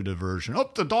create a diversion. Oh,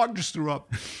 the dog just threw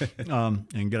up,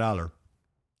 and get out of there.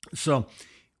 So,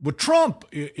 with Trump,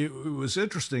 it was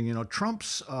interesting.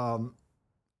 Trump's.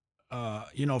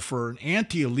 For an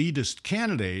anti-elitist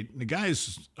candidate, the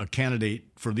guy's a candidate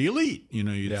for the elite,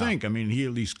 you'd think. I mean, he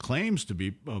at least claims to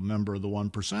be a member of the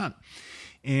 1%.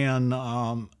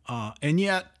 And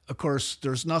yet, of course,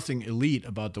 there's nothing elite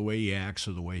about the way he acts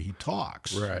or the way he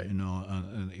talks. Right.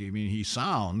 He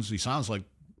sounds like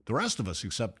the rest of us,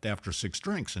 except after 6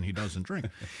 drinks, and he doesn't drink.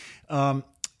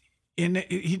 And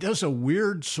he does a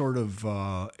weird sort of,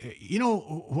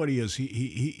 what he is?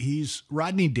 He's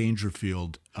Rodney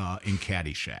Dangerfield in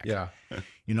Caddyshack. Yeah.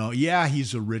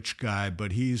 He's a rich guy,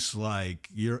 but he's a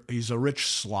rich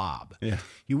slob. Yeah.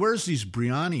 He wears these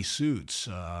Brioni suits.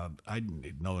 I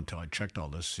didn't know until I checked all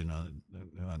this,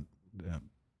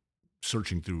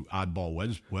 searching through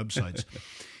oddball websites.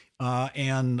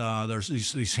 And there's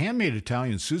these handmade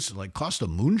Italian suits that cost a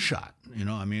moonshot.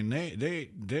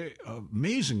 They're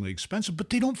amazingly expensive, but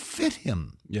they don't fit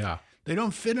him. Yeah, they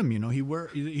don't fit him.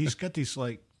 He's got these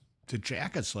the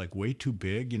jacket's way too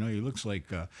big. He looks like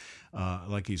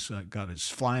he's he's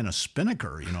flying a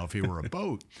spinnaker. If he were a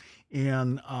boat.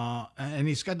 And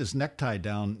he's got this necktie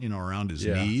down, around his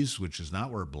knees, which is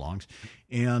not where it belongs.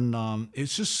 And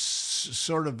it's just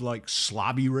sort of like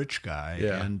slobby rich guy.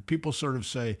 Yeah. And people sort of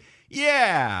say,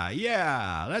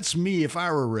 yeah, that's me if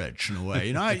I were rich in a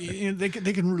way. They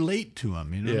can relate to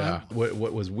him. Yeah.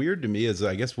 What was weird to me is,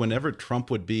 I guess, whenever Trump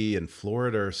would be in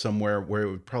Florida or somewhere where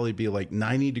it would probably be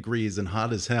 90 degrees and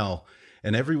hot as hell,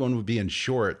 and everyone would be in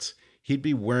shorts, he'd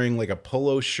be wearing a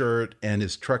polo shirt and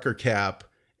his trucker cap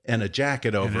and a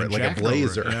jacket over it, like a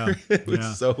blazer. It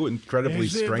was so incredibly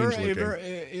strange looking.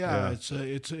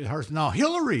 It's hard. Now,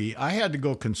 Hillary, I had to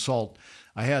go consult.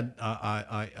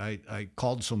 I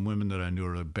called some women that I knew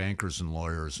are bankers and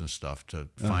lawyers and stuff to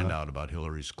find out about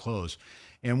Hillary's clothes.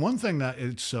 And one thing that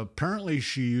it's apparently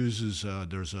she uses,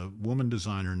 there's a woman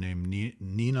designer named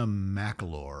Nina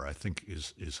McAlore, I think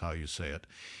is how you say it.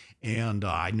 And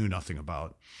I knew nothing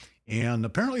about. And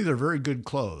apparently they're very good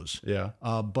clothes. Yeah.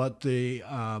 But the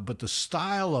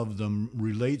style of them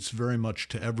relates very much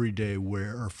to everyday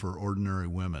wear for ordinary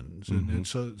women. And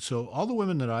so all the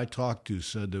women that I talked to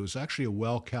said it was actually a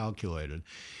well calculated,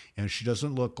 and she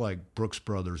doesn't look like Brooks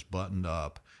Brothers buttoned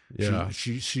up. Yeah.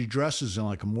 She dresses in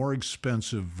a more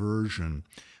expensive version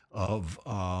of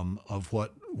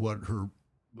what her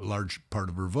large part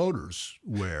of her voters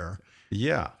wear.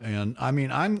 Yeah. And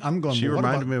I'm going. She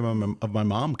reminded me of my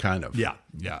mom, kind of. Yeah.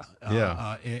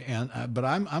 But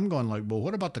I'm going well,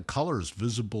 what about the colors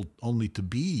visible only to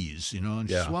bees? And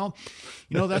she says, well,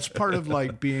 that's part of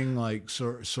being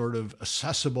sort of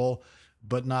accessible,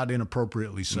 but not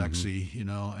inappropriately sexy,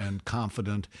 and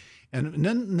confident. And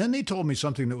then they told me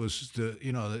something that was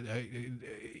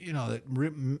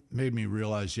made me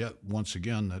realize yet once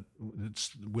again that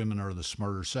women are the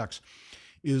smarter sex.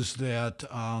 Is that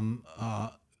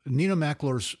Nina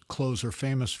McAlore's clothes are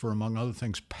famous for, among other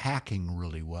things, packing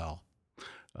really well.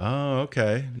 Oh,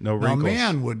 okay. No wrinkles. Now, a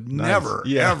man would never,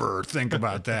 ever think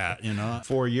about that,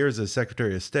 4 years as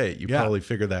Secretary of State, you probably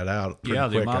figured that out pretty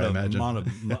quick, I imagine.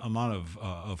 The amount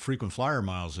of frequent flyer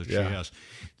miles that she has.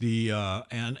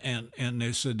 And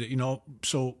they said,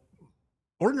 so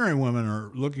ordinary women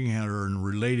are looking at her and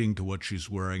relating to what she's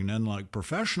wearing. And then like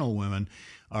professional women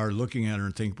are looking at her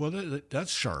and think, well,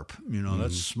 that's sharp.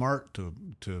 That's smart to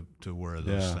wear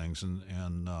those things.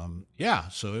 And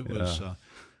so it was.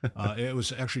 It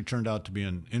was actually turned out to be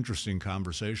an interesting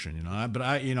conversation, But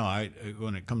I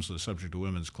when it comes to the subject of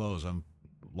women's clothes, I'm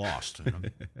lost.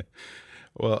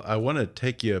 Well, I want to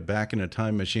take you back in a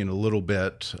time machine a little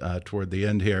bit toward the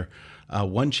end here.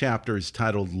 One chapter is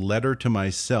titled "Letter to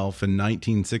Myself" in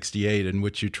 1968, in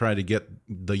which you try to get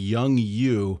the young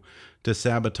you to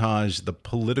sabotage the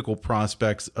political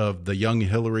prospects of the young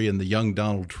Hillary and the young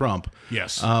Donald Trump.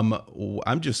 Yes.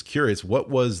 I'm just curious, what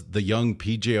was the young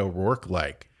P.J. O'Rourke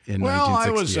like in 1968? Well,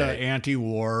 I was an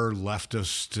anti-war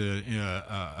leftist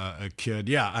a kid.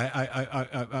 Yeah,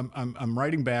 I'm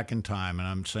writing back in time, and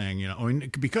I'm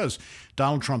saying, because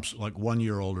Donald Trump's like 1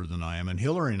 year older than I am, and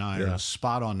Hillary and I are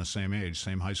spot on the same age,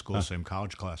 same high school, same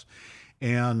college class.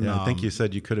 And I think you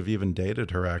said you could have even dated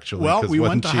her, actually. Well, we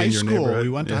went to high school. We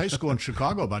went to high school in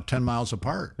Chicago, about 10 miles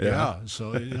apart. Yeah.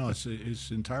 So it's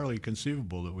entirely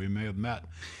conceivable that we may have met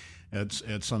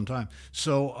at some time.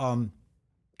 So,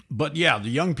 but yeah, the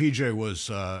young PJ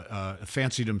was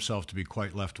fancied himself to be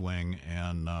quite left wing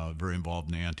and very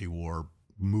involved in the anti-war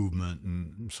movement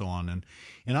and so on.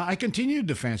 And I continued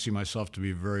to fancy myself to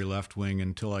be very left wing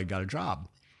until I got a job.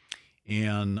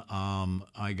 And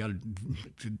I got a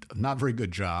not very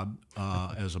good job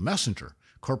as a messenger,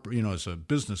 as a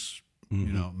business,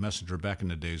 messenger back in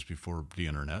the days before the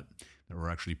internet. There were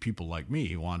actually people like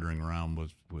me wandering around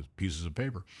with pieces of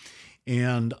paper.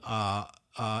 And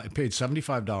it paid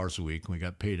 $75 a week, and we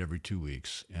got paid every 2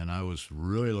 weeks. And I was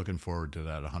really looking forward to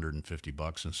that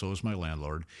 $150, and so was my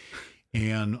landlord.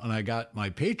 And when I got my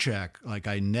paycheck, like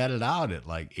I netted out at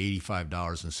like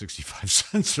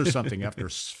 $85.65 or something after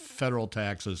federal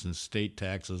taxes and state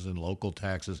taxes and local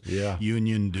taxes,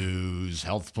 union dues,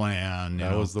 health plan,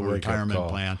 that was the retirement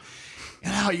plan.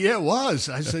 And it was.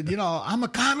 I said, I'm a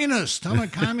communist.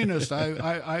 I've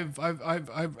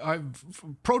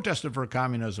protested for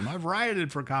communism. I've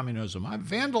rioted for communism. I've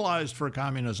vandalized for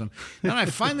communism. Then I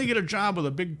finally get a job with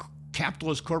a big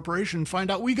capitalist corporation and find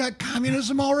out we got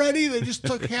communism already. They just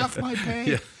took half my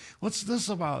pay. Yeah. What's this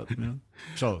about?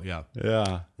 So, yeah.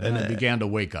 And I began to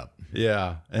wake up.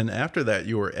 Yeah. And after that,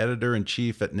 you were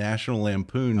editor-in-chief at National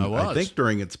Lampoon, I think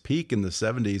during its peak in the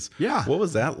 70s. Yeah. What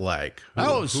was that like? Who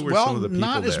were some of the people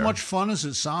not there? As much fun as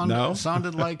it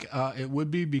sounded like it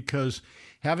would be, because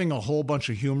having a whole bunch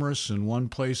of humorists in one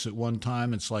place at one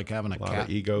time, it's like having a lot cat. Of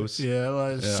egos.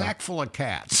 A sack full of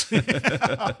cats.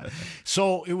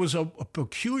 So it was a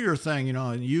peculiar thing,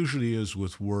 and usually is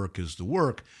with work is the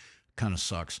work. Kind of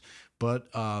sucks.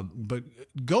 But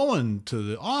going to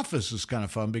the office is kind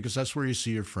of fun, because that's where you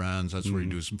see your friends. That's where you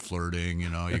do some flirting.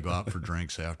 You go out for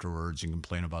drinks afterwards. You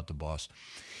complain about the boss.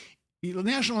 The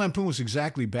National Lampoon was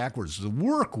exactly backwards. The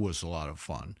work was a lot of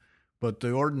fun, but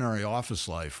the ordinary office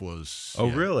life was... Oh,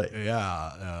 really?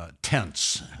 Yeah,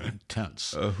 tense.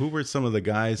 Who were some of the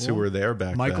guys who were there back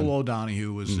then? Michael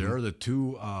O'Donoghue was there. The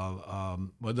two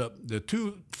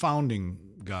founding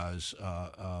guys,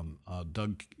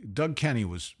 Doug Kenny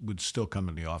would still come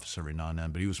in the office every now and then,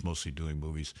 but he was mostly doing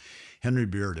movies. Henry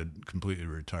Beard had completely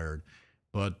retired.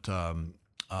 But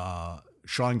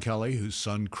Sean Kelly, whose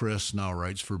son Chris now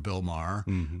writes for Bill Maher,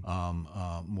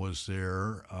 was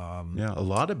there. A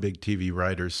lot of big TV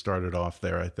writers started off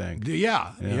there, I think.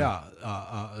 There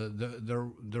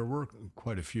were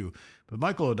quite a few, but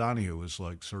Michael O'Donoghue was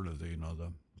like sort of the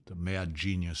mad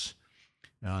genius.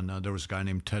 And there was a guy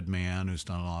named Ted Mann who's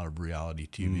done a lot of reality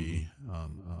TV,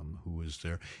 who was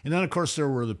there. And then, of course, there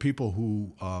were the people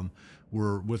who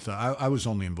were with I was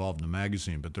only involved in the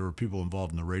magazine, but there were people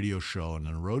involved in the radio show and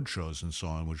the road shows and so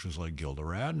on, which was like Gilda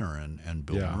Radner and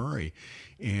Bill Murray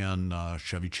and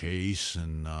Chevy Chase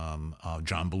and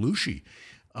John Belushi.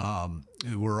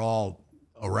 Were all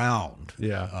around.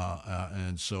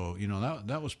 And so,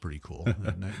 that was pretty cool.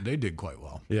 They did quite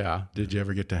well. Yeah. Did you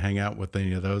ever get to hang out with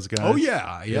any of those guys? Oh,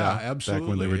 yeah, absolutely. Back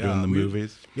when they were doing the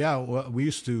movies? Yeah, well, we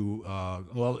used to,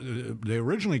 they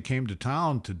originally came to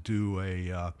town to do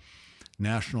a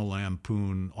National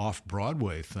Lampoon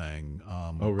off-Broadway thing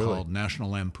called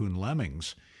National Lampoon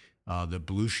Lemmings. That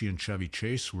Belushi and Chevy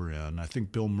Chase were in. I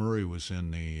think Bill Murray was in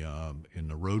the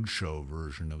roadshow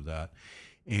version of that.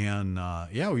 And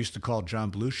we used to call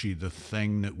John Belushi the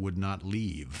thing that would not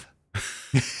leave.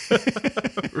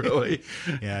 Really?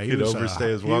 Yeah, he'd overstay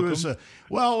his welcome. It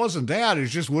wasn't that. He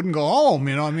just wouldn't go home.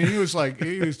 He was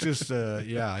just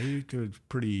he was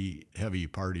pretty heavy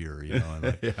partier.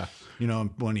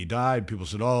 When he died, people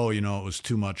said, "Oh, it was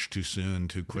too much, too soon,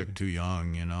 too quick, too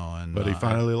young." But he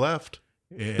finally left.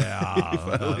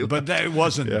 Yeah, but that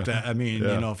wasn't. Yeah. I mean,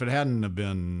 Yeah. you know, if it hadn't have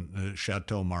been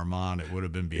Chateau Marmont, it would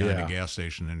have been behind Yeah. a gas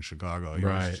station in Chicago. He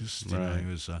Right, was just, you know, right. he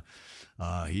was.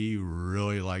 He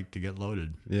really liked to get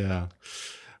loaded. Yeah.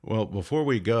 Well, before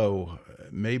we go,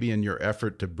 maybe in your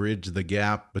effort to bridge the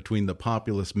gap between the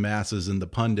populist masses and the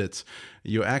pundits,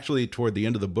 you actually, toward the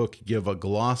end of the book, give a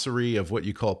glossary of what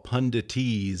you call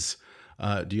punditese.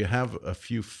 Do you have a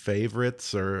few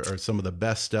favorites or some of the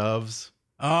best ofs?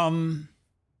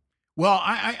 Well,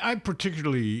 I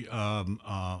particularly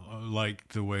like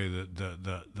the way that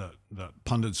the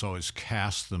pundits always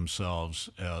cast themselves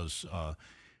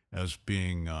as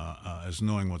being as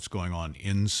knowing what's going on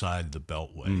inside the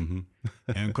Beltway. Mm-hmm.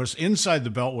 And of course, inside the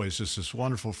Beltway is just this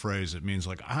wonderful phrase. It means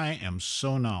like, I am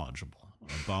so knowledgeable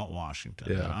about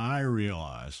Washington. Yeah. And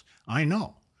I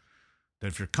know that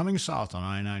if you're coming south on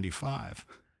I-95,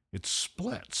 it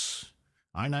splits.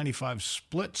 I-95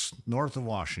 splits north of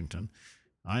Washington.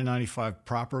 I-95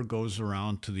 proper goes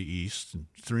around to the east, and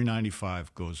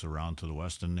 395 goes around to the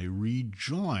west, and they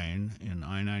rejoin in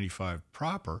I-95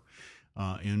 proper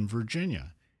in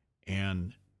Virginia,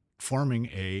 and forming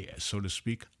a, so to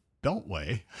speak,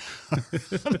 beltway.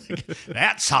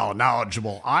 That's how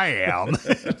knowledgeable I am.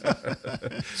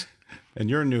 And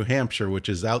you're in New Hampshire, which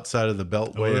is outside of the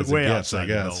Beltway, as it Way gets, I outside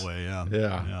guess. the beltway, yeah.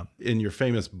 Yeah. In your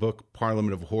famous book,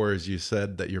 Parliament of Horrors, you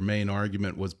said that your main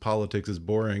argument was politics is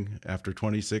boring. After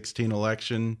 2016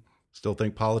 election, still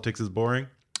think politics is boring?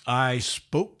 I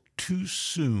spoke too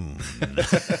soon.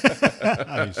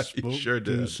 I spoke sure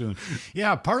too did. soon.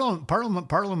 Yeah, Parliament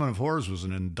of Horrors was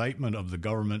an indictment of the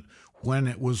government when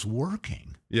it was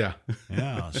working. Yeah.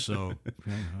 Yeah, so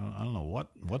I don't know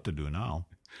what to do now.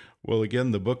 Well,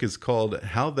 again, the book is called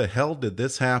How the Hell Did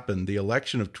This Happen? The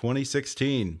Election of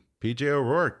 2016. PJ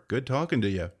O'Rourke, good talking to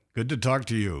you. Good to talk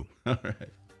to you. All right.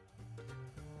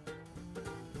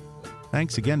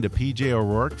 Thanks again to PJ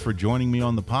O'Rourke for joining me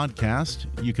on the podcast.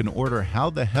 You can order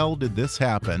How the Hell Did This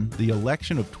Happen? The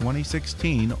Election of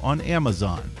 2016 on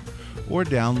Amazon, or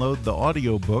download the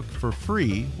audiobook for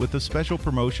free with a special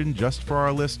promotion just for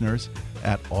our listeners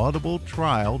at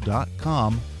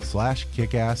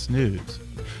audibletrial.com/kickassnews.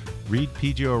 Read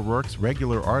PJ O'Rourke's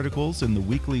regular articles in the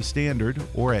Weekly Standard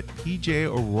or at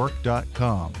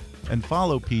pjO'Rourke.com, and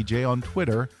follow PJ on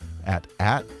Twitter at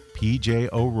PJ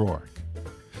O'Rourke.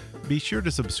 Be sure to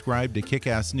subscribe to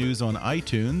Kick-Ass News on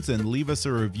iTunes and leave us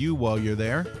a review while you're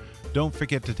there. Don't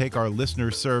forget to take our listener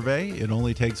survey. It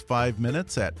only takes 5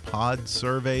 minutes at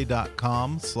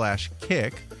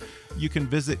podsurvey.com/kick. You can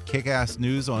visit Kick-Ass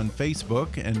News on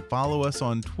Facebook and follow us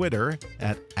on Twitter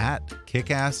at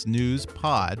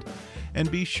KickassNewsPod. And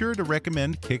be sure to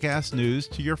recommend Kick-Ass News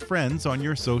to your friends on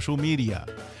your social media.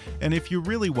 And if you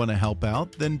really want to help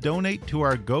out, then donate to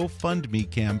our GoFundMe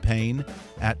campaign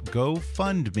at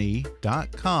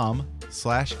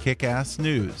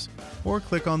gofundme.com/kickassnews, or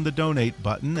click on the donate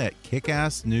button at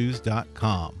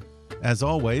kickassnews.com. As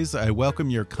always, I welcome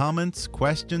your comments,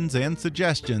 questions, and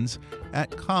suggestions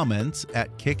at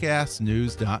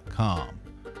comments@kickassnews.com.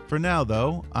 For now,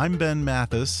 though, I'm Ben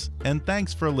Mathis, and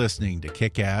thanks for listening to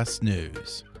Kick-Ass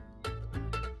News.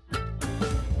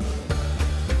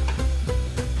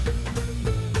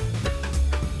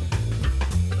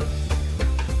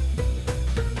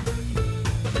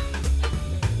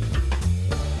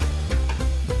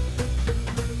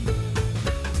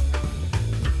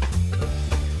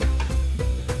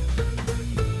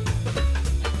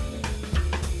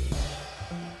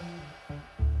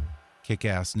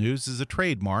 Kick-Ass News is a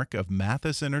trademark of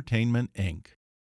Mathis Entertainment, Inc.